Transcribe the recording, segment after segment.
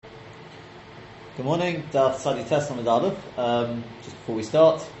Good morning, Daf Sadi Tes on Aleph. Just before we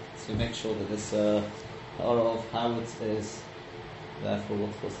start, to make sure that this of Howard is therefore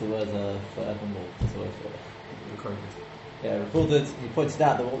what's the word forevermore? What's the word for it? Recorded. Yeah, recorded. He pointed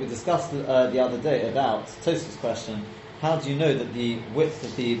out that what we discussed the other day about Tosfos' question: how do you know that the width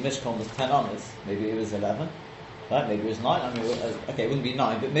of the Mishkan was 10 amas? Maybe it was 11, right? Maybe it was 9. I mean, okay, it wouldn't be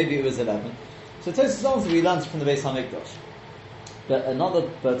 9, but maybe it was 11. So Tosfos' answer we learned from the Beis Hamikdash. But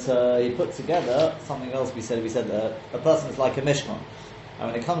he put together something else. We said a person is like a mishkan,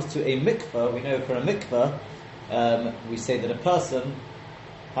 and when it comes to a mikveh, we know for a mikveh, we say that a person,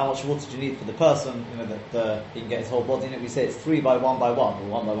 how much water do you need for the person? You know that he can get his whole body in it. We say it's 3 by 1 by 1, or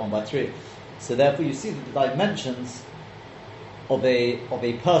 1 by 1 by 3. So therefore, you see that the dimensions of a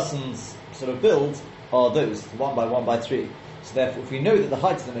person's sort of build are those 1 by 1 by 3. So therefore, if we know that the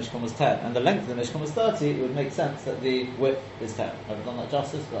height of the Mishkan was 10 and the length of the Mishkan was 30, it would make sense that the width is 10. Have I done that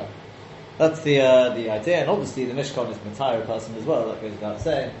justice? Right. That's the idea, and obviously the Mishkan is an entire person as well. That goes without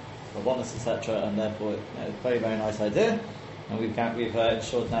saying, Rabbanos, etc. And therefore, very very nice idea, and we've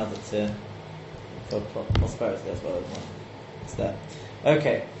ensured now that for prosperity as well. It's there.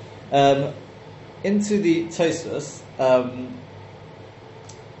 Okay, into the Tosfos. I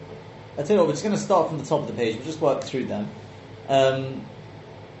tell you what, we're just going to start from the top of the page. We'll just work through them.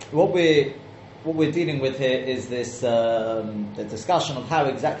 What we're dealing with here is this the discussion of how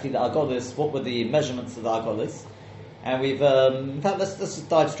exactly the Agolis, what were the measurements of the Agolis, and we've in fact let's just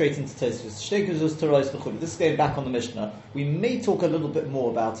dive straight into Tosfos. This is going back on the Mishnah. We may talk a little bit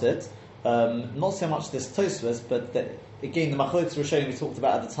more about it, not so much this Tosfos, but again the Machlokes Rishonim we talked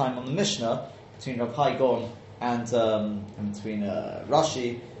about at the time on the Mishnah between Rav Hai Gaon and between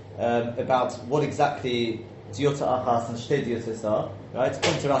Rashi about what exactly Diyota Achas and Shtei Diyotas are, right?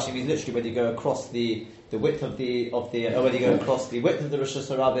 According to Rashi, means literally whether you go across the width of the or whether you go across the width of the Rosh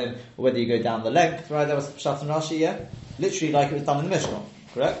Hashanah, or whether you go down the length, right? That was Pshat and Rashi, yeah? Literally like it was done in the Mishnah,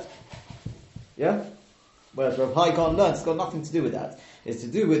 correct? Yeah? Whereas Rav Hai Gaon learns it's got nothing to do with that. It's to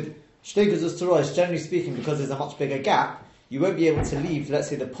do with Shtei Diyotas Torah, generally speaking, because there's a much bigger gap, you won't be able to leave, let's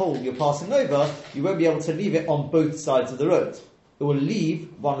say the pole you're passing over, you won't be able to leave it on both sides of the road. It will leave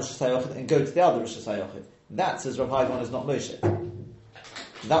one Rosh Hashanah and go to the other Rosh Hashanah. That, says Rav Hai Gaon, is not Moshe.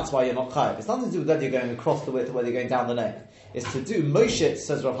 That's why you're not Chayav. It's nothing to do with whether you're going across the width or whether you're going down the length. It's to do, Moshe,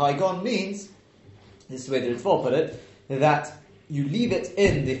 says Rav Hai Gaon, means, this is the way the Ritva put it, that you leave it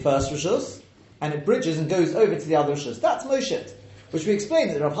in the first Rishus, and it bridges and goes over to the other Rishus. That's Moshe. Which we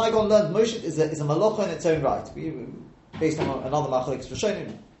explained that Rav Hai Gaon learned Moshe is a malacha in its own right. Based on another Machlokes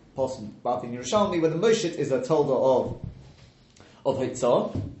Rishonim, possibly in Yerushalmi, where the Moshe is a tolda of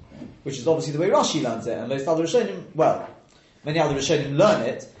Hitzah, which is obviously the way Rashi learns it, and most other Rishonim, many other Rishonim learn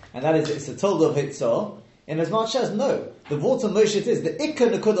it, and that is it's a tolda of Hitzah, in as much as, no, the water Moshe is, the Ikka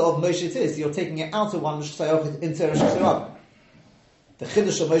Nakuda of Moshe is, you're taking it out of one Rosh Hashanah into Rosh Hashanah. The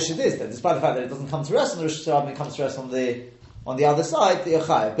Chiddush of Moshe is that despite the fact that it doesn't come to rest on the Rosh Hashanah, it comes to rest on the other side, the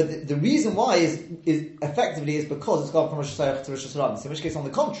Yochai. But the reason why is effectively is because it's gone from Rosh Hashanah to Rosh Hashanah. In which case, on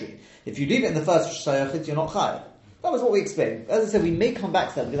the contrary, if you leave it in the first Rosh Hashanah, you're not Chayav. That was what we explained. As I said, we may come back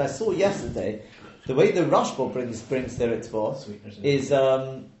to that because I saw yesterday the way the Rashba brings the Ritva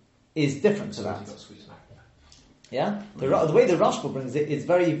is different to that. Yeah, the way the Rashba brings it is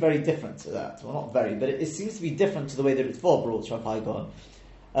very, very different to that. Well, not very, but it seems to be different to the way the Ritva brought Rav Hai Gaon.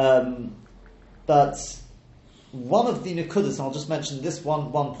 But one of the Nekudas, and I'll just mention this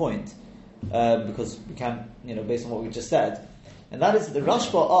one point because we can, based on what we just said. And that is that the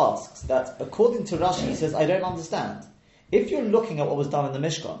Rashba asks that, according to Rashi, he says, I don't understand. If you're looking at what was done in the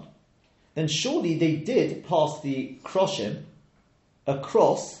Mishkan, then surely they did pass the kroshim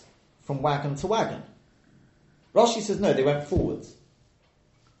across from wagon to wagon. Rashi says, no, they went forwards.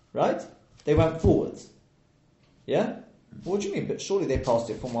 Right? They went forwards. Yeah? What do you mean? But surely they passed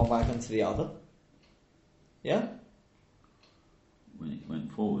it from one wagon to the other. Yeah? When it went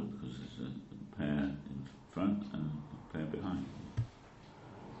forward, because there's a pair in front and a pair behind.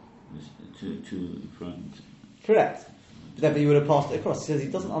 There's two in front. Correct. But therefore you would have passed it across. He says he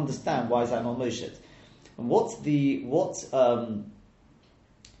doesn't understand why is that not Moshe. And what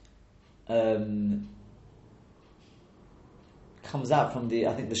comes out from the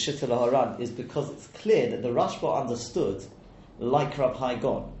Shittel HaHaran is because it's clear that the Rashba understood, like Rav Hai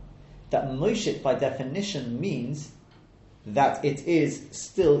Gaon, that Moshe by definition means that it is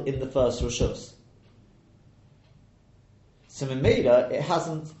still in the first Roshus. So Memela, it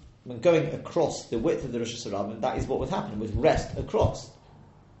hasn't been going across the width of the Rosh Hashanah, and that is what would happen, with rest across.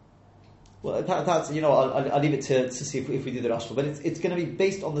 Well, that's, I'll leave it to see if we do the Rashba, but it's going to be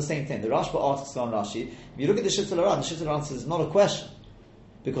based on the same thing. The Rashba asks on Rashi, if you look at the Shittel HaRan, the Shittel HaRan says it's not a question.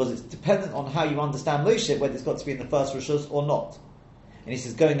 because it's dependent on how you understand Moshe, whether it's got to be in the first Rishus or not. And he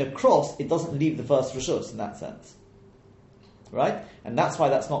says going across, it doesn't leave the first Rishus in that sense. Right? And that's why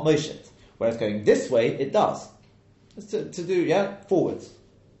that's not Moshe. Whereas going this way, it does. It's to do, forwards.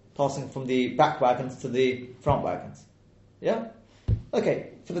 Passing from the back wagons to the front wagons. Yeah?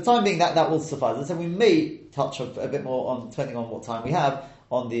 Okay, for the time being, that will suffice. And so we may touch a bit more on, depending on what time we have,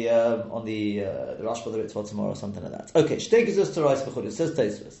 on the Rashba, the Ritva tomorrow or something like that. Okay, Shtei Gezus Torais B'chud, it says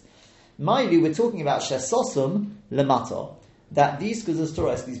Tosfos. Maybe we're talking about Shesosum Lemata, that these Gezus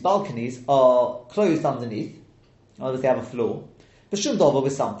Torais, these balconies, are closed underneath, in other words, they have a floor. B'shum Dova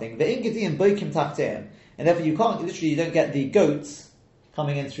with something. The Ingedim Boikim Tachteim, and therefore you don't get the goats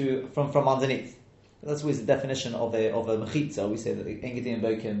coming in through from underneath. That's always the definition of a mechitza. We say that the Engedim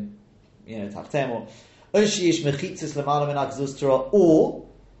Bokim, Tachteim, or or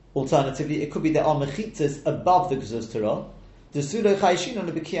alternatively, it could be there are mechitzas above the Gzuz Torah. In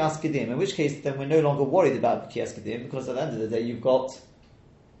which case, then we're no longer worried about B'kiyas Kedim, because at the end of the day, you've got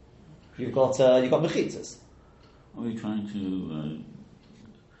mechitzas. Are we trying to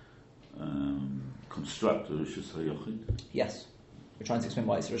construct a Rishus HaYochid? Yes, we're trying to explain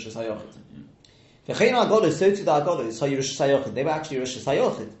why it's Rishus HaYochid. V'chein ha'agolos, so to the agolos, Rishus HaYochid. They were actually Rishus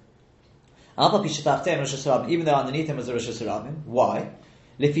HaYochid. Even though underneath him was a Rishus HaRabim. Why?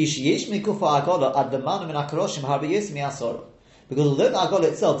 Because although the Agola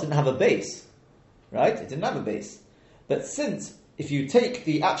itself didn't have a base, right? It didn't have a base. But since, if you take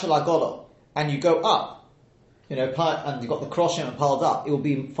the actual Agola and you go up, and you've got the kroshim and piled up, it will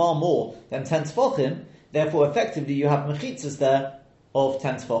be far more than 10 tefachim. Therefore, effectively, you have mechitzas there of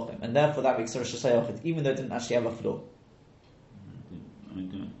 10 tefachim. And therefore, that makes a Rosh Hashanah, even though it didn't actually have a floor.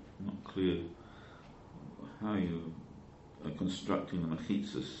 I'm not clear how you are constructing the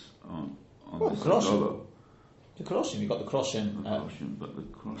mechitzas on this Agola. The kroshim, you've got the kroshim, but the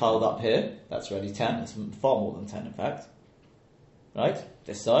kroshim piled up here. That's already 10. It's far more than 10, in fact. Right?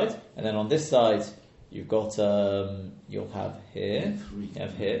 This side. And then on this side, you've got, you'll have here, you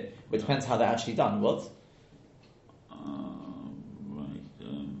have here. But it depends how they're actually done. What? Right.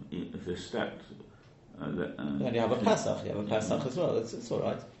 If they're stacked... then you have a Pesach. You have a Pesach as well. It's all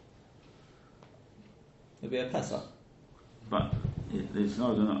right. It'll be a Pesach. But it's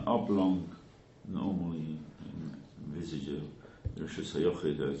not an oblong, normally envisage a Rosh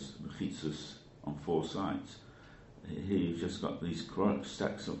Hashanah as mechitzas on four sides. Here you've just got these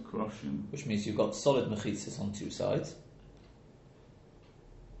stacks of kroshim. Which means you've got solid mechitzas on two sides.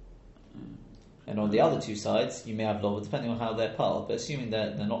 And on the other two sides, you may have lova, depending on how they're piled. But assuming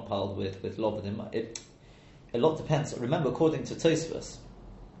they're not piled with lova, a lot depends. Remember, according to Tosfos,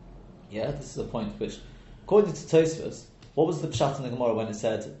 this is a point which, according to Tosfos, what was the pshat in the Gemara when it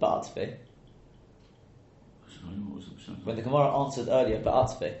said ba'atfe? Sorry, what was the pshat? When the Gemara answered earlier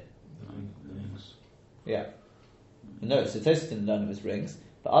ba'atfe. Rings. Yeah. No, so Tosfos didn't learn it was rings.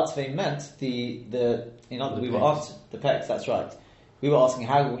 But atfe meant we were asked the pecs. That's right. We were asking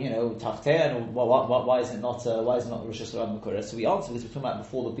how tachteh and why is it not Rosh Hashanah Makura? So we answered because we're talking about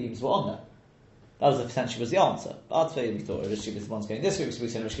before the beams were on there. That was essentially the answer. But atfe, we thought Rishi was the ones going this way. So we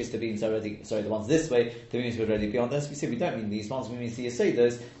said the beams the ones this way. The beams would already be on this. We said we don't mean these ones. We mean the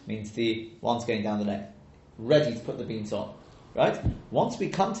Yasedos means the ones going down the length, ready to put the beams on. Right. Once we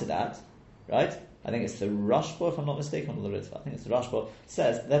come to that, right. I think it's the Rashba, if I'm not mistaken, or the Ritva. I think it's the Rashba,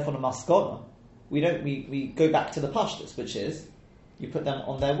 says, therefore, the Maskona, we go back to the Pashtus, which is, you put them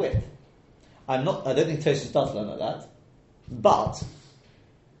on their width. I don't think Tosfos does learn like that,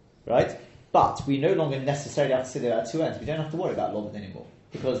 but we no longer necessarily have to sit there at two ends. We don't have to worry about Lovad anymore,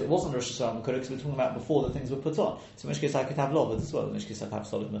 because it wasn't Rosh Hashanah Makura, because we're talking about before the things were put on. So in which case I could have Lovad as well, in which case I'd have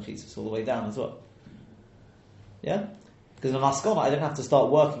solid Mechitzos all the way down as well. Yeah? Because in the Maskona, I don't have to start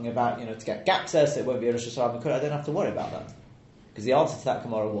working about, to get gaps there, so it won't be a Rosh Hashanah Makura. I don't have to worry about that. Because the answer to that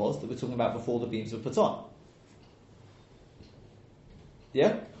Gemara was that we're talking about before the beams were put on.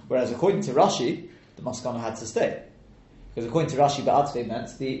 Yeah? Whereas according to Rashi, the Maskana had to stay. Because according to Rashi, Ba'atzve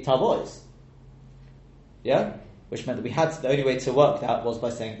meant the Tavois. Yeah? Which meant that the only way to work that was by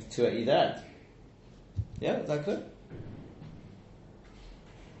saying two at either end. Yeah? Is that clear?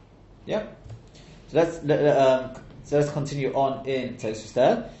 Yeah? So let's continue on in Tosfos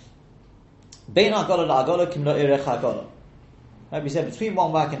there. Bein Agola la'Agola kim lo irech Agola. Like we said, between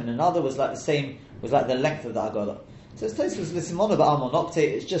one wagon and another was like the length of the Agola. So it's Tosfos l'simona ba'alma nokte.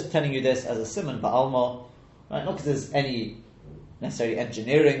 It's just telling you this as a simon ba'alma, right? Not because there's any necessarily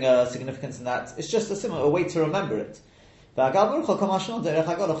engineering significance in that. It's just a way to remember it.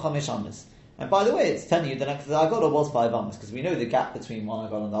 And by the way, it's telling you the length of the Agola was 5 amos, because we know the gap between one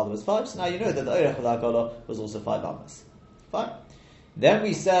Agola and the other was 5, so now you know that the Oirech of the Agola was also 5 amos. Fine. Then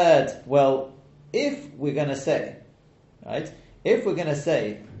we said, well, if we're going to say, right, if we're going to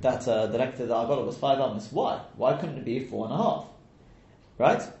say that the length of the Agoda was 5 amas, why? Why couldn't it be 4.5?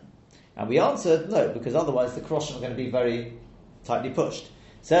 Right? And we answered, no, because otherwise the Kroshim are going to be very tightly pushed.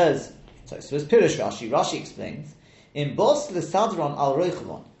 Says, so it's Pirish Rashi explains, in Bos L'Sadron al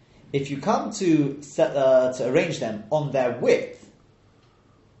Reichvon, if you come to arrange them on their width,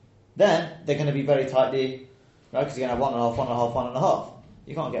 then they're going to be very tightly, right? Because you're going to have 1.5, 1.5, 1.5.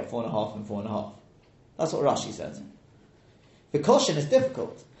 You can't get 4.5 and 4.5. That's what Rashi says. The Koshin is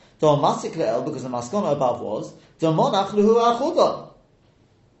difficult. Because the Maskona above was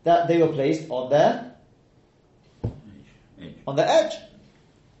that they were placed on their edge.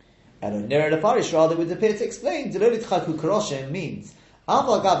 And nearer the Farish rather would appear to explain Delolit Chaku Koroshin means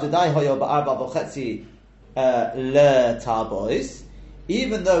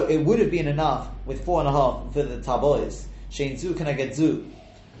even though it would have been enough with 4.5 for the tabois, Shein Zu can I get Zu,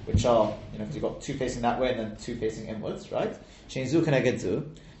 which are, because you've got two facing that way and then two facing inwards, right? Shein Zu can I get Zu.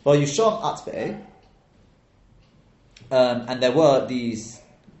 Well, Yusham Atbe, and there were these.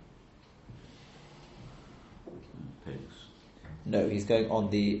 No, he's going on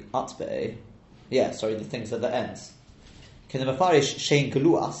the Atbe. Yeah, sorry, the things at the ends. Can the Mafarish Shein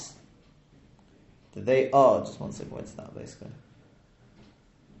Kaluas? That they are, just one second, where's that basically?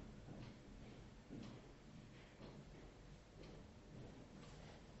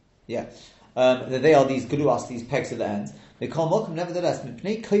 Yeah. That they are these Kaluas, these pegs at the ends. They call Mokum, nevertheless,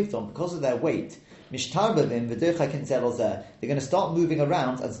 because of their weight, they're going to start moving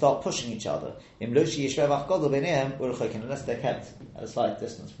around and start pushing each other. Unless they're kept at a slight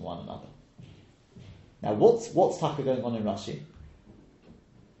distance from one another. Now, what's Taka going on in Rashi?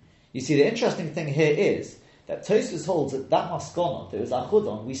 You see, the interesting thing here is that Tosfos holds that maskana, there was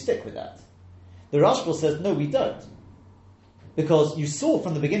achudon, we stick with that. The Rashba says, no, we don't. Because you saw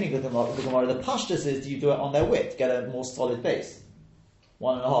from the beginning of the Gemara, the pashtus is you do it on their width, get a more solid base.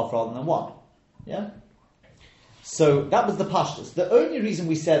 1.5 rather than 1. Yeah? So that was the pashtus. The only reason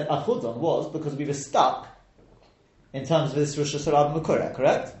we said achudon was because we were stuck in terms of this Rosh Hashanah Makura,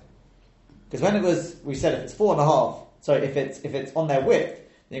 correct? Because when it was, we said if it's 4.5, sorry, if it's on their width,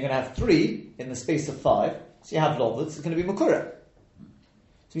 then you're going to have 3 in the space of 5, so you have lovud, it's going to be Makura.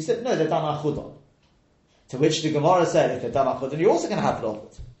 So we said, no, they're done achudon. To which the Gemara said, if they're done achudon, you're also going to have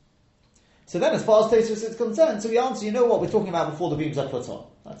lovud. So then, as far as Tosfos is concerned, so we answer, you know what we're talking about before the beams are put on.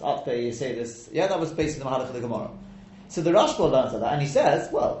 That's up there, you say this. Yeah, that was basically the Mahalach of the Gemara. So the Rashba learns of that, and he says,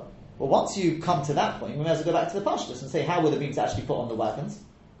 well, once you come to that point, we may as well go back to the Pashtus and say, how were the beams actually put on the wagons?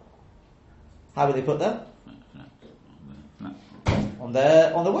 How were they put there? On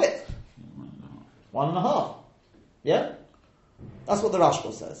the width. 1.5. Yeah? That's what the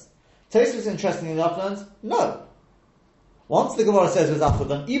Rashba says. Tosfos, interestingly enough, learns, no. Once the Gemara says with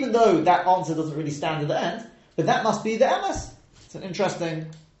Achudon, even though that answer doesn't really stand at the end, but that must be the MS. It's an interesting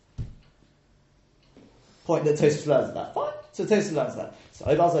point that Tosfos learns that. Fine. So Tosfos learns that. So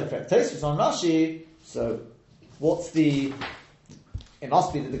Ibazai correct. Tosfos on Rashi, so it must be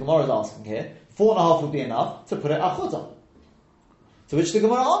that the Gemara is asking here, 4.5 would be enough to put it Achudon. To which the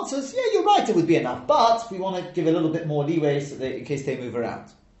Gemara answers, yeah, you're right, it would be enough, but we want to give a little bit more leeway so that in case they move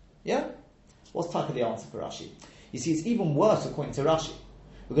around. Yeah? What's Taka the answer for Rashi? You see, it's even worse according to Rashi.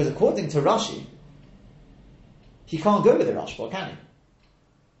 Because according to Rashi, he can't go with the Rashba, can he?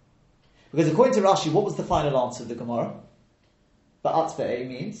 Because according to Rashi, what was the final answer of the Gemara? Ba'atzbe'e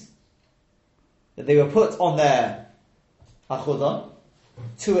means that they were put on their achudon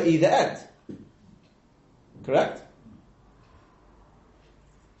to at either end. Correct?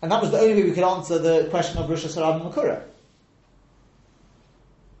 And that was the only way we could answer the question of Rosh Hashanah and Makura.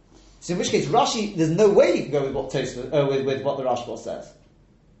 So in which case, Rashi, there's no way you can go with what with what the Rashba says.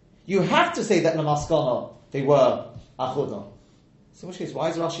 You have to say that Namaskana, they were Achudon. So in which case, why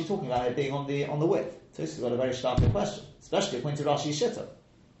is Rashi talking about it being on the width? Tosfos has got a very sharp question, especially according to Rashi's Shitta.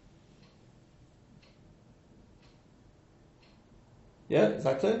 Yeah, is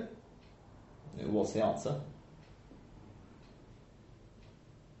that clear? What's the answer?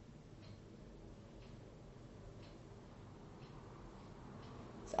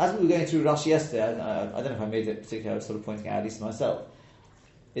 As we were going through Rashi yesterday, I don't know if I made it particularly, I was sort of pointing out, at least to myself,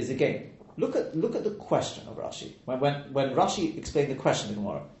 is again, look at the question of Rashi. When Rashi explained the question of the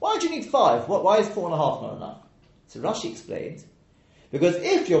Gemara, why do you need 5? Why is 4.5 not enough? So Rashi explained, because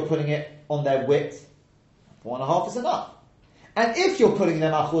if you're putting it on their width, 4.5 is enough. And if you're putting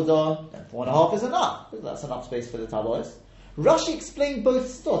them achudon, then 4.5 is enough, because that's enough space for the tabois. Rashi explained both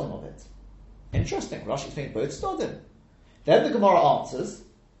stodim of it. Interesting, Rashi explained both stodim. Then the Gemara answers,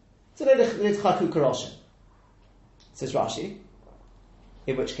 says Rashi,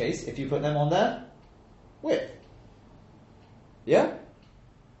 In which case, if you put them on their width. Yeah?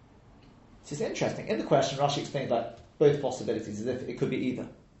 This is interesting. In the question, Rashi explained that both possibilities, as if it could be either.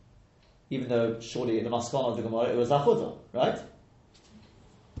 Even though, surely, in the Maskana of the Gemara, it was Achudah, right?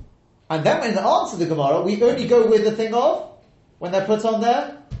 And then when the answer the Gemara, we only go with the thing of when they're put on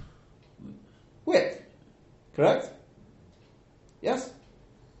their width. Correct? Yes?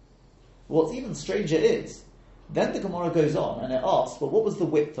 What's even stranger is, then the Gemara goes on and it asks, well, what was the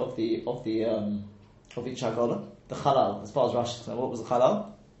width of each Haggadah? The Chalal, as far as Rashi is concerned, what was the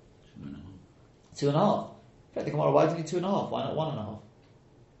Chalal? 2.5. In fact, the Gemara, why do you need 2.5? Why not 1.5?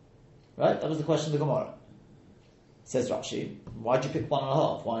 Right? That was the question of the Gemara. Says Rashi, why'd you pick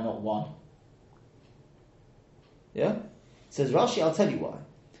 1.5? Why not 1? Yeah? Says Rashi, I'll tell you why.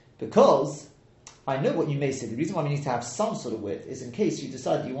 Because I know what you may say. The reason why we need to have some sort of width is in case you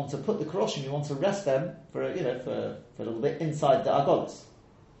decide you want to put the karoshim, you want to rest them for a little bit inside the agolis.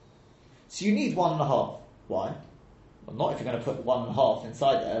 So you need 1.5. Why? Well, not if you're going to put 1.5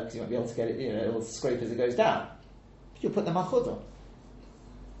 inside there, because you won't be able to get it, it'll scrape as it goes down. But you'll put them achudah.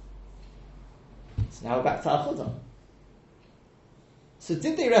 So now we're back to achudah. So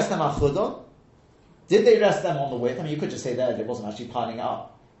did they rest them achudah? Did they rest them on the width? I mean, you could just say there, it wasn't actually piling it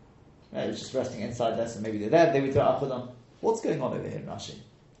up. Right, it was just resting inside there, so maybe they're there, they would do it achudah. What's going on over here in Rashi?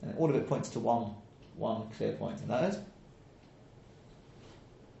 And all of it points to one clear point, and that is?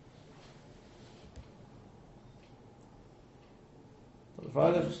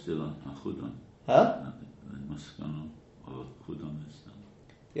 Still on achudah. Huh?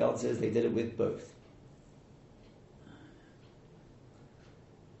 The answer is they did it with both.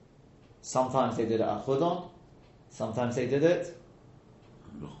 Sometimes they did it achudah, sometimes they did it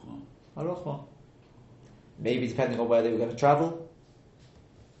arochma. Maybe depending on where they were going to travel,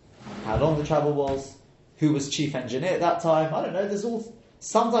 how long the travel was, who was chief engineer at that time. I don't know.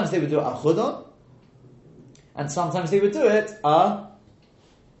 Sometimes they would do it achudah, and sometimes they would do it arochma.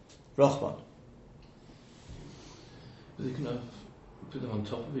 But they couldn't have put them on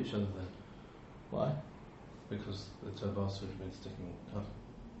top of each other then. Why? Because the turbas would have been sticking up.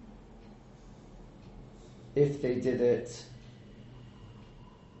 If they did it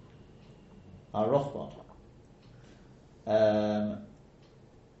arochma,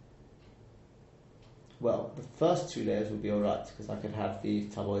 well, the first two layers would be alright because I could have the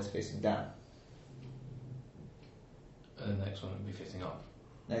tabois facing down. And the next one would be facing up.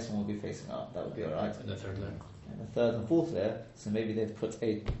 Next one will be facing up. That would be alright. And the third layer. And the third and fourth layer, so maybe they've put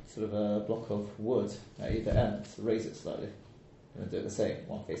a sort of a block of wood at either end to raise it slightly. And do it the same,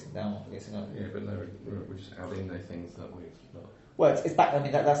 one facing down, one facing up. Yeah, but no, we're just adding the things that we've not. Well, it's back. I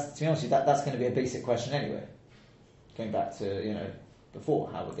mean, that's to be honest with you, that's going to be a basic question anyway. Going back to before,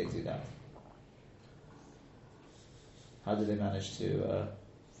 how would they do that? How did they manage to?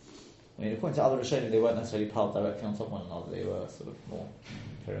 According to other Rishonim, they weren't necessarily piled directly on top of one another. They were sort of more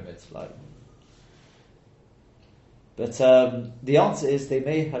pyramids-like. But the answer is they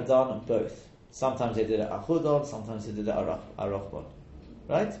may have done both. Sometimes they did it achudah, sometimes they did it arochma.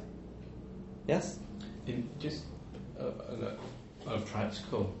 Right? Yes? Just a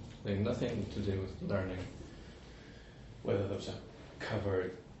practical thing, nothing to do with learning whether there was a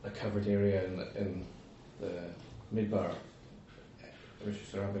covered area in the midbar, Rosh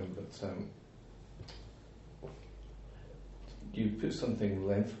Hashanah, but you put something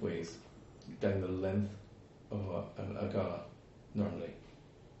lengthways down the length of an agala normally.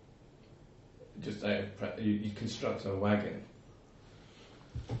 Just you construct a wagon.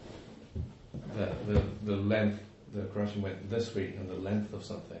 The length, the correction went this way, and the length of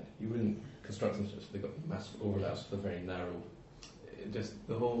something. You wouldn't construct them so they've got massive overlaps. They're very narrow. Just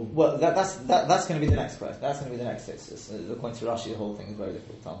the whole. Well, that's going to be the next question. That's going to be the next thesis. According to Rashi, the whole thing is very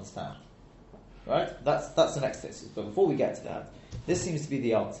difficult to understand. Right? That's the next thesis. But before we get to that, this seems to be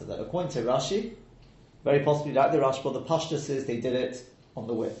the answer. That according to Rashi, very possibly like the Rashba, the Pashtus is they did it on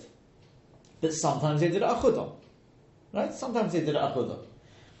the width. But sometimes they did it achudah. Right? Sometimes they did it achudah.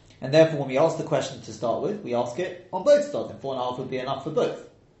 And therefore, when we ask the question to start with, we ask it on both starting. 4.5 would be enough for both.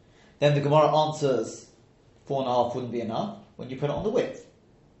 Then the Gemara answers 4.5 wouldn't be enough when you put it on the width.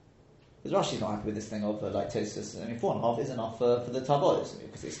 Because Rashi's not happy with this thing of Tosis. 4.5 is enough for the Tabois,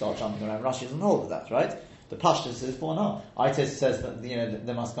 because they start jumping around. Rashi doesn't hold with that, right? The Pashtus says 4.5. Tosis says that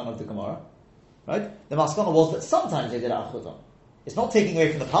the Maskana of the Gemara, right? The Maskana was that sometimes they did it achudah. It's not taking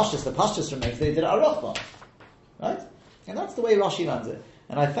away from the Pashtus. The Pashtus remains. They did it arochma, right? And that's the way Rashi lands it.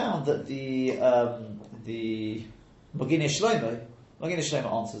 And I found that the Maginei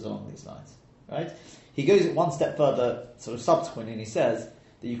Shlomo answers along these lines, right? He goes one step further, sort of subsequently, and he says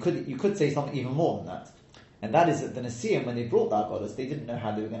that you could say something even more than that. And that is that the Nesiim, when they brought the Agodas, they didn't know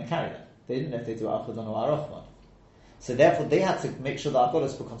how they were going to carry them. They didn't know if they do Achudon or Arochman. So therefore they had to make sure the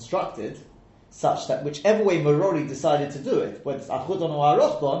Agodas were constructed such that whichever way Merori decided to do it, whether it's Achudon or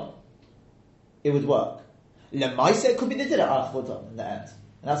Arochman, it would work. Lemaisa, it could be they did it Achudon in the end.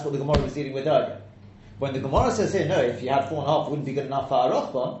 And that's what the Gemara was dealing with earlier. When the Gemara says here, no, if you had 4.5, it wouldn't be good enough for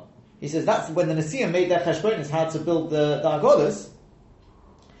Arochman, he says that's when the Nesiim made their cheshbonis how to build the Agodas.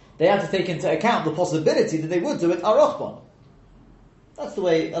 They had to take into account the possibility that they would do it Arochban. That's the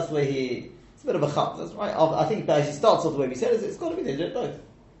way he. It's a bit of a chap. That's right. I think as he starts off the way we said, it's got to be they did it both. And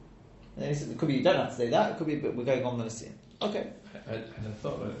then he says it could be you don't have to say that. It could be but we're going on the Nesiim. Okay. And I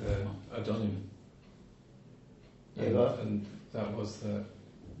thought about Adonim. And that was the.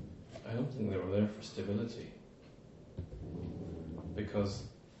 I don't think they were there for stability, because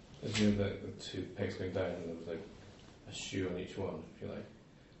as you know, the two pegs going down, and there was like a shoe on each one, if you like.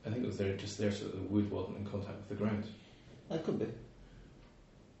 I think it was just there so that the wood wasn't in contact with the ground. That could be.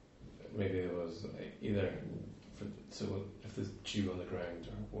 Maybe it was either so if there's dew on the ground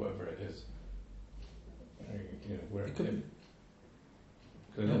or whatever it is, where it could be.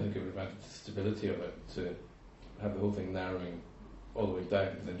 Because I don't think it would have added the stability of it to have the whole thing narrowing all the way down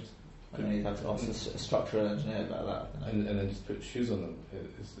and then just. And then you'd have to ask a structural engineer about that. And then just put shoes on them. You'd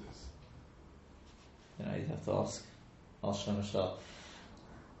have to ask Shlomo Shtar.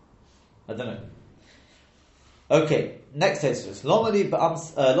 I don't know. Okay, next text is Lomali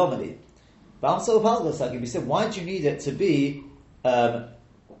Lomali. Ba'amsa Upalgo Sagi. We said, why do you need it to be 2.5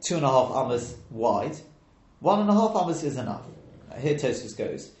 amas wide? 1.5 amas is enough. Here Tosfos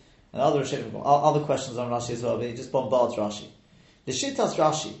goes. And other questions on Rashi as well, but he just bombards Rashi. The Shittas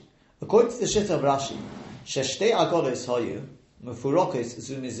Rashi, according to the Shitta of Rashi, Sheshtei Agodos Hoyu, Mufurokos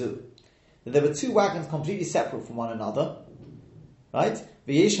Zumizu. That there were two wagons completely separate from one another. Right?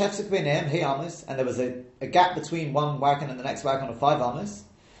 V'yesh hefsek b'neihem hey amos, and there was a gap between one wagon and the next wagon of 5 amos.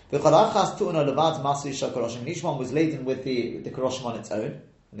 V'chalachas tu'una levad masu yisha karoshim, and each one was laden with the karoshim on its own,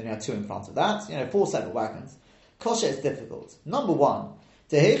 and then you had 2 in front of that. 4 separate wagons. Kosher is difficult. Number 1,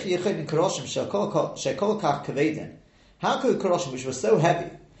 tehech yechid karoshim shekol kach kavedin. How could karoshim, which was so heavy,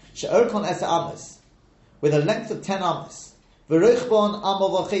 she'orkon esa amos, with a length of 10 amos, v'rochbon amo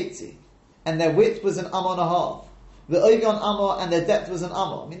v'chetzi, and their width was an amo and a half. The Oigon Amor, and their depth was an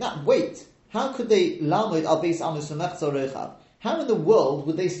Amor. I mean, that weight. How could they lamud al beis amos v'mechzor rechav? How in the world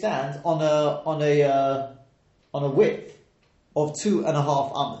would they stand on a width of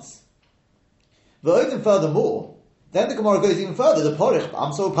 2.5 amos? The Oigon, furthermore, then the Gemara goes even further. The porich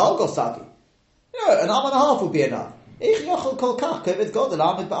amso palgosaki. An Amor and a half would be enough. What's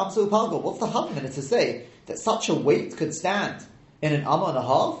the hum in it to say that such a weight could stand in an Amor and a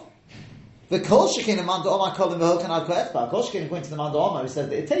half? The Kol Shekin and Manda Omar Kol Mehokan Al Koetba. Kol Shekin, according to the Manda Omar, who says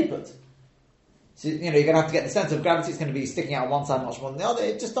that it tapered. So you're going to have to get the sense of gravity. It's going to be sticking out one side much more than the other.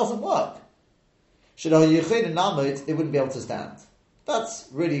 It just doesn't work. Should Yechin and Namud, it wouldn't be able to stand. That's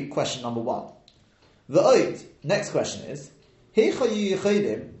really question number 1. The Oid. Next question is: how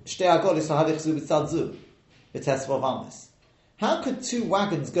could 2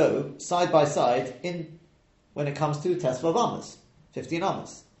 wagons go side by side in when it comes to Tesvav Amos, 15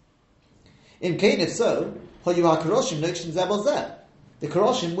 Amos? In Cain, if so, the Karoshim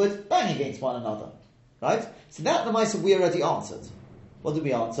would bang against one another. Right? So that the Maisa we already answered. What did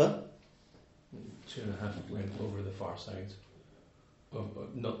we answer? 2.5 went over the far side.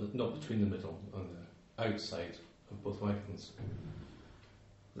 Not between the middle, on the outside of both wagons.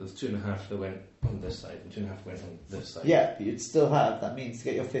 There's 2.5 that went on this side, and 2.5 went on this side. Yeah, but you'd still have, that means to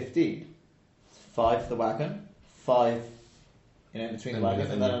get your 15. 5 for the wagon, 5 between the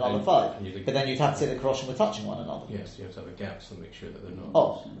wagon, and then another 5. But then you'd have to say the Karoshim were touching one another. Yes, you have to have a gap to make sure that they're not.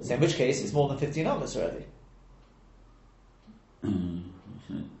 Oh, so in which case it's more than 15 amos already. So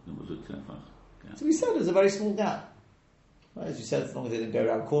we said it was a very small gap. Right, as you said, as long as they didn't go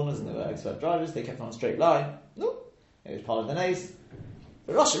around corners and they were expert drivers, they kept on a straight line. No, it was part of the nace.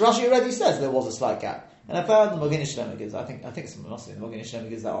 But Rashi already says there was a slight gap. And I found the Mogen Shlema gives, I think it's mostly the Mogen Shlema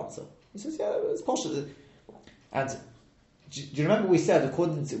gives that answer. He says, yeah, it's possible. And do you remember we said,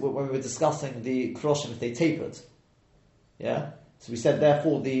 according to when we were discussing the Karoshim, if they tapered? Yeah? So we said,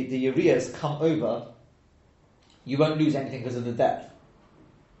 therefore, the ureas come over, you won't lose anything because of the depth.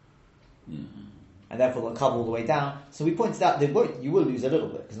 Mm-hmm. And therefore they'll cover all the way down. So we pointed out you will lose a little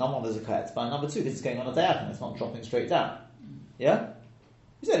bit, because number 1, there's a cut, but number 2, this is going on a diagonal, it's not dropping straight down. Yeah?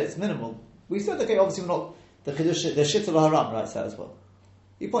 We said it's minimal. We said, okay, obviously we're not, the Shit of Haram writes that as well.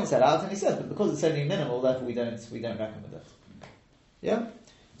 He points that out and he says, but because it's only minimal, therefore we don't reckon with it. Yeah?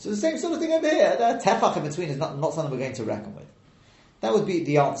 So the same sort of thing over here. The tefach in between is not something we're going to reckon with. That would be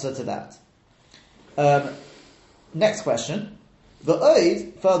the answer to that. Next question. The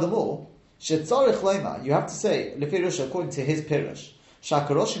Oid, furthermore, Shetzarich Lema, you have to say, Lefirush, according to his Pirush,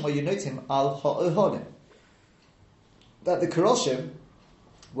 Shakaroshim or Yunotim al Ha'ohonim, that the Karoshim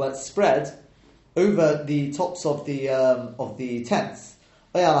were spread over the tops of the tents.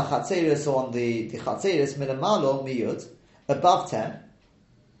 Oyal HaChatzeris, or on the Chatzeris, Milamalo Miyud, above 10.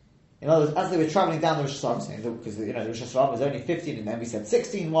 In other words, as they were travelling down the Rosh Hashanah, because the Rosh Hashanah was only 15 and then we said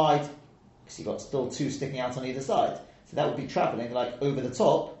 16 wide, because you got still 2 sticking out on either side. So that would be travelling like over the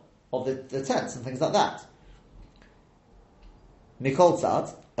top of the tents and things like that. Mikol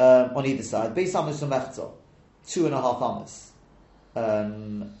Tzad, on either side, Beis Amos Umechzo, 2.5 amos.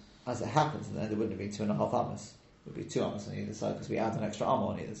 As it happens, and then there wouldn't be 2.5 amos. It would be 2 amos on either side because we add an extra amo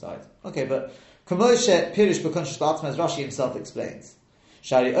on either side. Okay, but Kamoshe Pirish B'Kunsh Sh'Batma, as Rashi himself explains,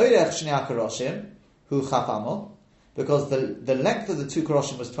 Shari Oirech Shnei HaKaroshim Hu Chaf Amo, because the length of the 2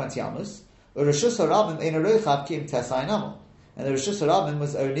 karoshim was 20 amos. Urashus HaRabim Ein Arochav Kim Tesayin Amo, and the Rishus HaRabim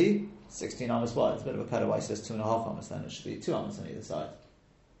was only 16 amos wide. It's a bit of a pedo why he says 2.5 amos. Then it should be 2 amos on either side.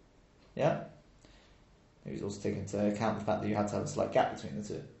 Yeah. Maybe he's also taking into account the fact that you had to have a slight gap between the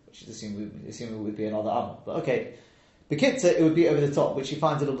two, which is assuming it would be another amo. But okay, Bekitza, it would be over the top, which he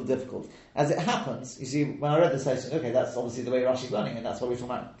finds a little difficult. As it happens, you see, when I read this, I said, okay, that's obviously the way Rashi's learning, and that's why we're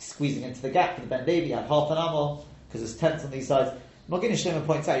talking about squeezing into the gap for the Ben Levi. You have half an amo because there's tents on these sides. Mogini Shlomo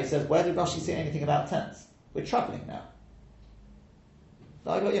points out, he says, where did Rashi say anything about tents? We're travelling now.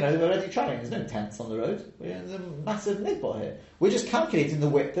 Like, we're already travelling. There's no tents on the road. There's a massive midbar here. We're just calculating the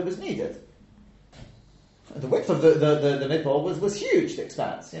width that was needed. The width of the midbar was huge, the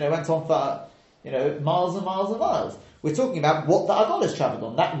expanse. Went on for, miles and miles and miles. We're talking about what the Agolis travelled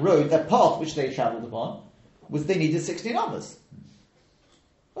on. That road, that path which they travelled upon, they needed 16 amos.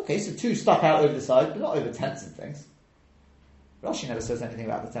 Okay, so 2 stuck out over the side, but not over tents and things. Rashi never says anything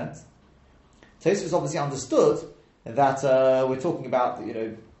about the tents. Tosfos obviously understood that we're talking about,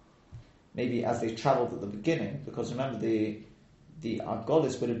 maybe as they travelled at the beginning, because remember the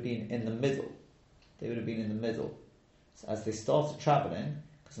Agolis would have been in the middle. They would have been in the middle. So as they started travelling,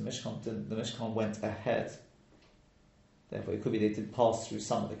 because the Mishkan went ahead. Therefore, it could be they did pass through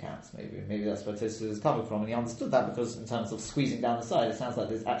some of the camps. Maybe that's where Tosfos is coming from, and he understood that because in terms of squeezing down the side, it sounds like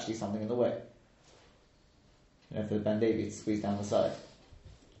there's actually something in the way. For the Ben Levi to squeeze down the side.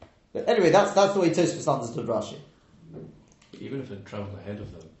 But anyway, that's the way Tosfos understood Rashi. Even if it travelled ahead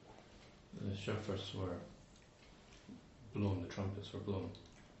of them, the shofars were blown, the trumpets were blown,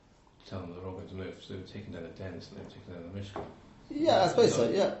 telling the Rogan to move, so they were taking down the tents and they were taking down the Mishkan. Yeah, I suppose so,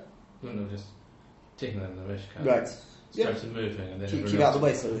 yeah. No, just taking down the Mishkan. Right. Started moving and then keep out of the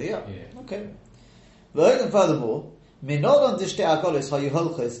way, sort of, yeah. Okay. Furthermore,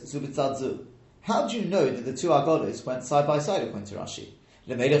 how do you know that the 2 Agolis went side by side according to Rashi?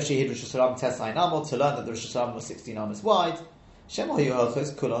 To learn that the Rosh Hashanah was 16 amos wide.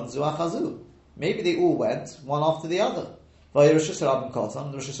 Maybe they all went one after the other. The Rosh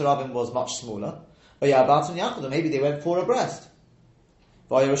Hashanah was much smaller. Maybe they went 4 abreast.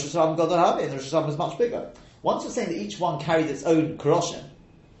 The Rosh Hashanah was much bigger. Once you're saying that each one carried its own karoshim,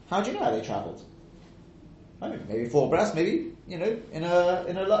 how do you know how they travelled? I mean, maybe 4 abreast, maybe in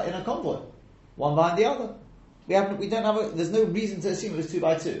a convoy, one behind the other. There's no reason to assume it was 2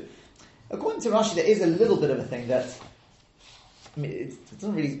 by 2. According to Rashi, there is a little bit of a thing that, it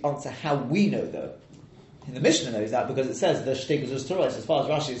doesn't really answer how we know though. In the Mishnah knows that because it says the shtig was Toros as far as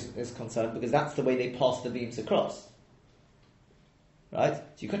Rashi is concerned, because that's the way they passed the beams across. Right? So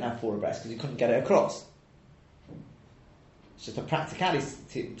you couldn't have 4 abreast because you couldn't get it across. It's just a practicality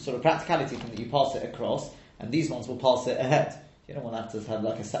thing that you pass it across, and these ones will pass it ahead. You don't want to have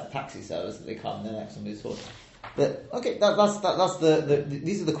like a set taxi service that they come and the next one moves forward. But okay, that's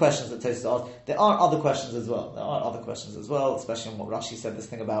these are the questions that Tosfos asked. There are other questions as well. Especially on what Rashi said. This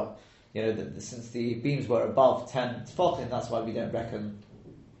thing about since the beams were above 10 tefachim, that's why we don't reckon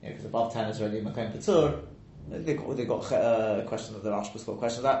because above 10 is already a makom patur. They got questions of the Rashba's got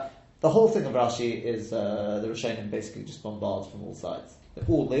questions of that. The whole thing of Rashi is the Rishonim basically just bombard from all sides. They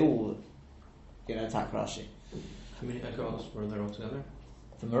all attack Rashi. How many Agolis were there altogether?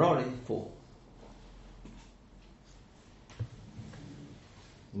 For Merari, 4.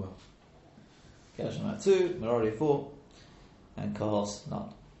 Well, Gershon had 2, Merari 4, and Kahos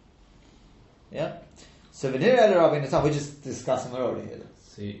none. Yeah? So Venir El Rabbi Natan, we're just discussing Merari here.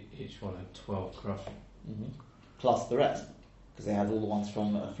 See, each one had 12 karoshim. Mm-hmm. Plus the rest. Because they had all the ones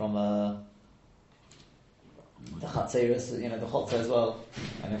from the Chatzeris, the Chotzer as well.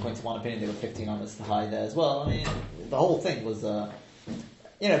 And according to one opinion, they were 15 amos high there as well. I mean, the whole thing was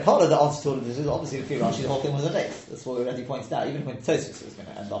part of the answer to all of this is obviously the Rashi, the whole thing was a nace. That's what we already pointed out. Even when Tosfos was going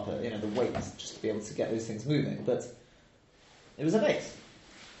to end up at, the weight just to be able to get those things moving. But it was a nace.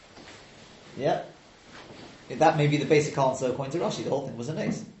 Yeah. That may be the basic answer according to Rashi. The whole thing was a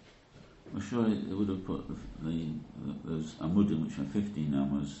nace. Well, surely they would have put those Amudim, which are 15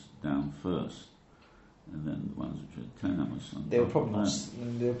 amos, down first, and then the ones which are 10 amos. They were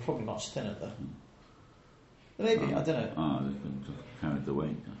probably much thinner though. Maybe, I don't know. They couldn't have carried the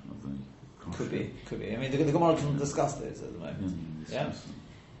weight of the cross. Could be. I mean, the Gemara doesn't discuss those at the moment. Yeah.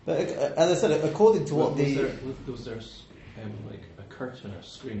 But as I said, according to what was there like a curtain or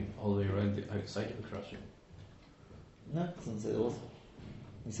screen all the way around the outside of the crossing? No, it doesn't say there was.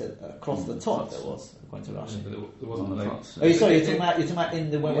 He said across the top there was, according to Rashi. There wasn't like. Oh, sorry, you're talking about in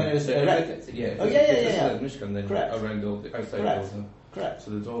the when it was erected. Yeah. Oh, yeah. Mishkan, then Correct. around all the outside Correct. walls. Correct.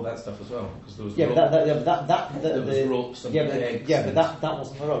 So there's all that stuff as well, because there was there was ropes and pegs. But that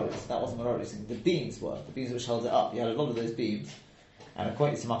wasn't Meroris. That wasn't Meroris. The beams were the beams which held it up. You had a lot of those beams, and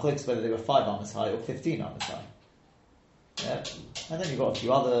according to Machlokes, whether they were 5 amos high or 15 amos high. Yeah, and then you've got a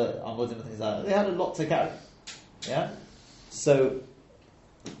few other amudim and things like that. They had a lot to carry. Yeah, so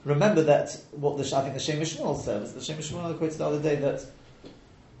remember that what I think the Shem Shmuel says. The Shem Shmuel quoted the other day that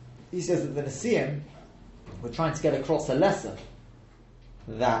he says that the Nesiim were trying to get across a lesson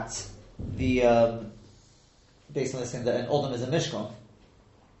that the based on this thing that an Odom is a Mishkan,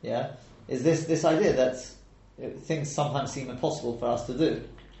 is this idea that things sometimes seem impossible for us to do.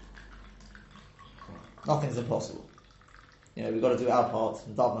 Nothing's impossible. We've got to do our part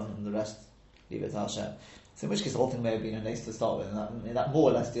and daven and the rest leave it to Hashem. So in which case the whole thing may have been a nace to start with, and that more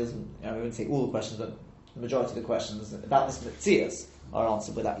or less deals with, we wouldn't say all the questions, but the majority of the questions about this Metzias are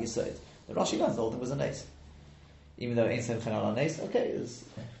answered with that Yesod. The Rashi learns the whole thing was a nace. Even though it ain't saying Chanal nace, okay,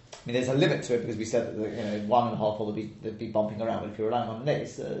 there's a limit to it because we said that 1.5 will be bumping around, but if you're relying on a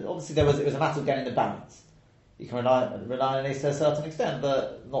nace, obviously it was a matter of getting the balance. You can rely on a nace to a certain extent,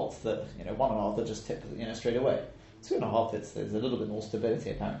 but not that 1.5 that just tip straight away. 2.5, there's a little bit more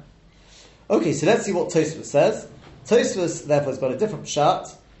stability apparently. Okay, so let's see what Tosfos says. Tosfos therefore has got a different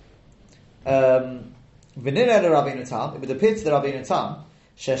pshat. V'nireh Rabbeinu Tam. It would appear to the Rabbeinu Tam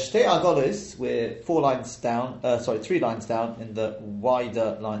Sheshtei Agolos, we're 3 lines down in the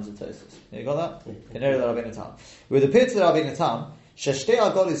wider lines of Tosfos. You got that? V'nireh Rabbeinu Tam. It would appear to the Rabbeinu Tam Sheshtei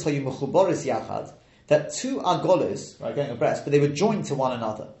Agolos hayu mechuboros yachad, that 2 agolos, right, going abreast, but they were joined to one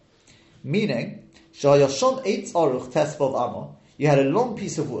another. Meaning, shayashon eitz aruch tesvov amo, you had a long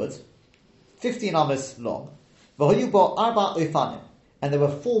piece of wood, 15 amos long, v'hayu bo arba oifanim, and there were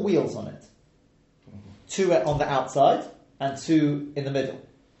 4 wheels on it. 2 on the outside, and 2 in the middle.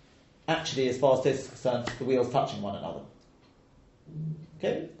 Actually, as far as this is concerned, the wheels touching one another.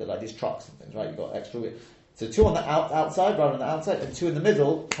 Okay? They're like these trucks and things, right? You've got extra wheels. So 2 on the outside, rather than the outside, and 2 in the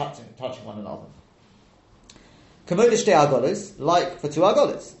middle, touching one another. Kamodish de agolos, like for 2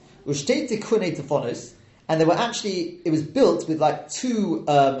 agolos. Ushtei tikune tefonos, and they were actually, it was built with like 2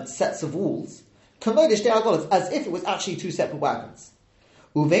 sets of walls. Kamodish de agolos, as if it was actually 2 separate wagons.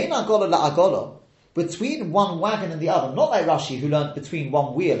 Uvein agola la agola, between one wagon and the other, not like Rashi who learned between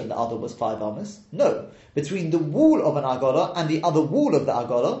one wheel and the other was 5 amos. No, between the wall of an agola and the other wall of the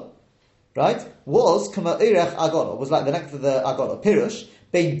agola, right, was kama irech agola, was like the length of the agola. Pirush,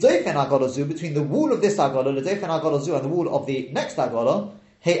 bein dofen agola zu, between the wall of this agola, the dofen agola zu, and the wall of the next agola,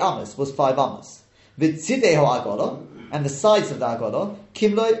 hey amos, was 5 amos. Vitzidei ho agola, and the sides of the agola,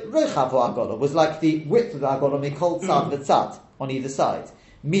 kimloi rechav ho agola, was like the width of the agola, mikol tzad v'tzad, on either side.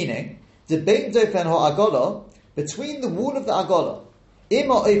 Meaning, the bein dofen ho agola, between the wall of the agola,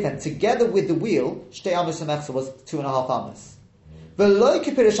 ima ofen, together with the wheel, shtei amos hamechsa, was 2.5 amos. V'loi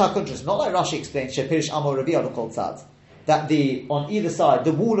kipirish hakuntrus, not like Rashi explains, shepirish amo revi'ah l'kol tzad, that on either side,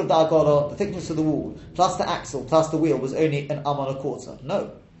 the wall of the agola, the thickness of the wall, plus the axle, plus the wheel, was only an am and a quarter.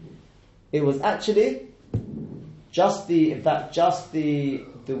 No. It was actually just the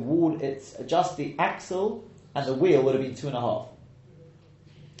wall, it's just the axle and the wheel would have been 2.5.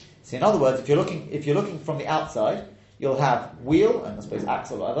 So in other words, if you're looking from the outside, you'll have wheel, and I suppose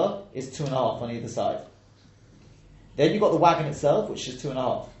axle or whatever, is 2.5 on either side. Then you've got the wagon itself, which is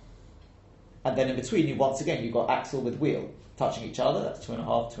 2.5. And then in between, you've got axle with wheel touching each other. That's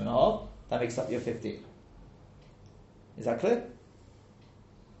 2.5, 2.5. That makes up your 15. Is that clear?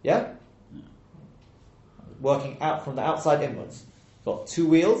 Yeah? Working out from the outside inwards. Got 2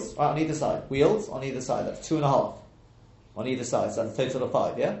 wheels right on either side. Wheels on either side. That's 2.5 on either side. So that's a total of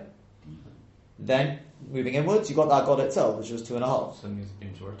 5, yeah? Then, moving inwards, you've got that God itself, which was 2.5. So that means the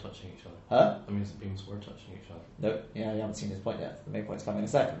beams were touching each other. Huh? That means the beams were touching each other. No, you haven't seen this point yet. The main point's coming in a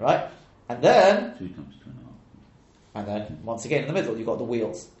second, right? And then... 2 times And then, once again, in the middle, you've got the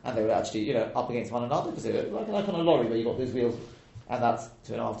wheels. And they were actually, up against one another, because they were like on a lorry where you've got those wheels. And that's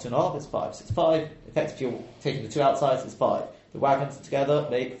 2.5, 2.5, it's 5. So it's 5. Effectively, if you're taking the two outsides, it's 5. The wagons together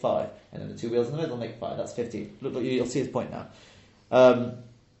make 5. And then the two wheels in the middle make 5. That's 15. Look, you'll see his point now.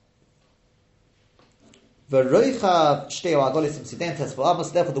 Therefore, the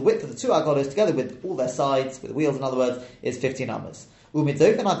width of the two agolos, together with all their sides, with the wheels, in other words, is 15 amos.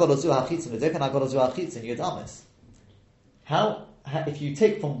 How, if you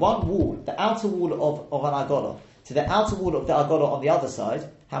take from one wall, the outer wall of an agola, to the outer wall of the agola on the other side,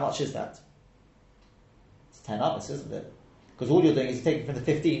 how much is that? It's 10 amos, isn't it? Because all you're doing is taking from the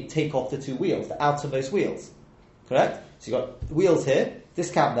 15, take off the two wheels, the outermost wheels. Correct? So you've got wheels here,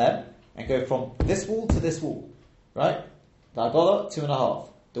 discount them, and go from this wall to this wall. Right? The agola, 2.5.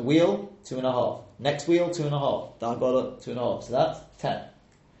 The wheel, 2.5. Next wheel, 2.5. The agola, 2.5. So that's 10.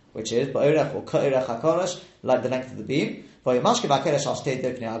 Which is, ba'orech or ka'orech ha'koresh, like the length of the beam. V'yomashke ba'koresh al shtei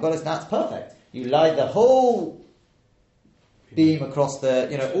dofnei agolos, that's perfect. You lie the whole beam across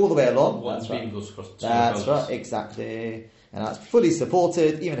the, all the way along. One That's beam right. goes across two That's agolos. right, exactly. And that's fully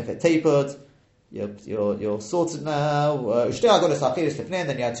supported, even if it tapered. You're sorted now. Then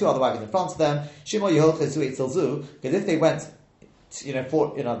you had two other wagons in front of them. Because if they went,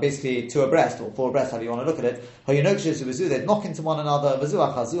 basically two abreast or four abreast, however you want to look at it, they'd knock into one another.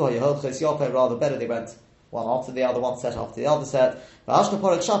 Rather better they went one after the other, one set after the other set. Now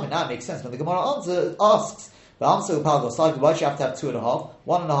it makes sense when the Gemara asks, why do you have to have 2.5?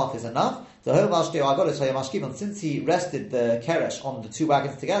 1.5 is enough. Since he rested the keresh on the two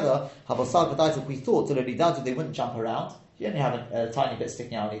wagons together, we thought they wouldn't jump around. You only have a tiny bit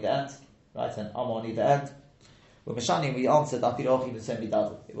sticking out on either end, right? And Amma on either end. With Meshani, we answered,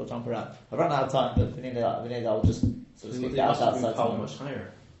 it will jump around. I've run out of time, but Vinay, will just sort of stick They out must have been outside. piled much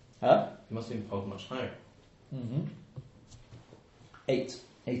higher. Huh? They must have been piled much higher. 8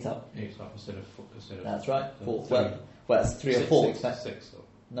 up. 8 up instead of 4. That's right. 4. Three. Well, it's 3 or 4. 6 though.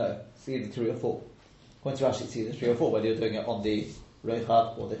 No, it's either 3 or 4. According to Rashi, it's either 3 or 4, whether you're doing it on the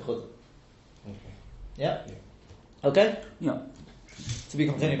Rochad or the Chud. Okay. Yeah? Yeah. Okay? Yeah. To be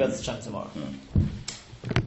continued by this chapter tomorrow. Yeah.